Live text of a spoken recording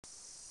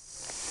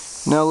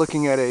Now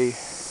looking at a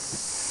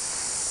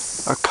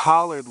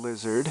collared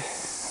lizard,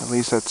 at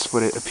least that's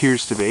what it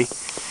appears to be.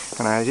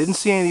 And I didn't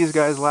see any of these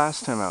guys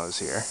last time I was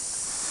here,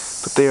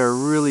 but they are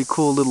really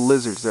cool little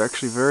lizards. They're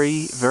actually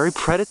very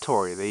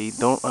predatory. They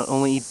don't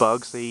only eat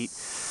bugs, they eat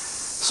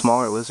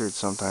smaller lizards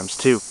sometimes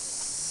too.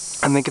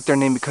 And they get their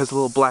name because of the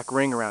little black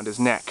ring around his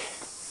neck.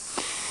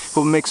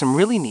 What makes them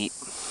really neat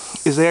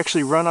is they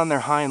actually run on their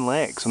hind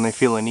legs when they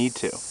feel a need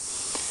to.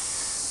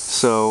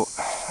 So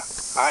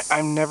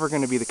I'm never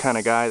going to be the kind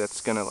of guy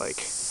that's going to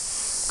like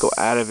go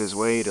out of his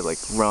way to like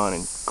run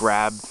and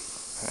grab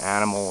an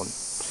animal and,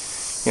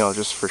 you know,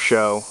 just for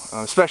show.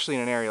 Especially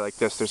in an area like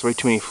this, there's way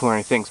too many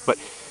thorny things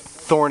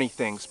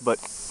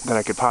that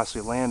I could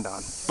possibly land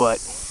on. But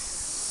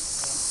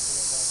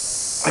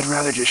I'd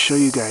rather just show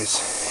you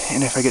guys.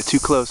 And if I get too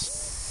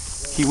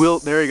close, he will,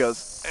 there he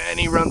goes. And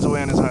he runs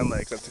away on his hind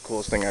legs. That's the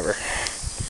coolest thing ever.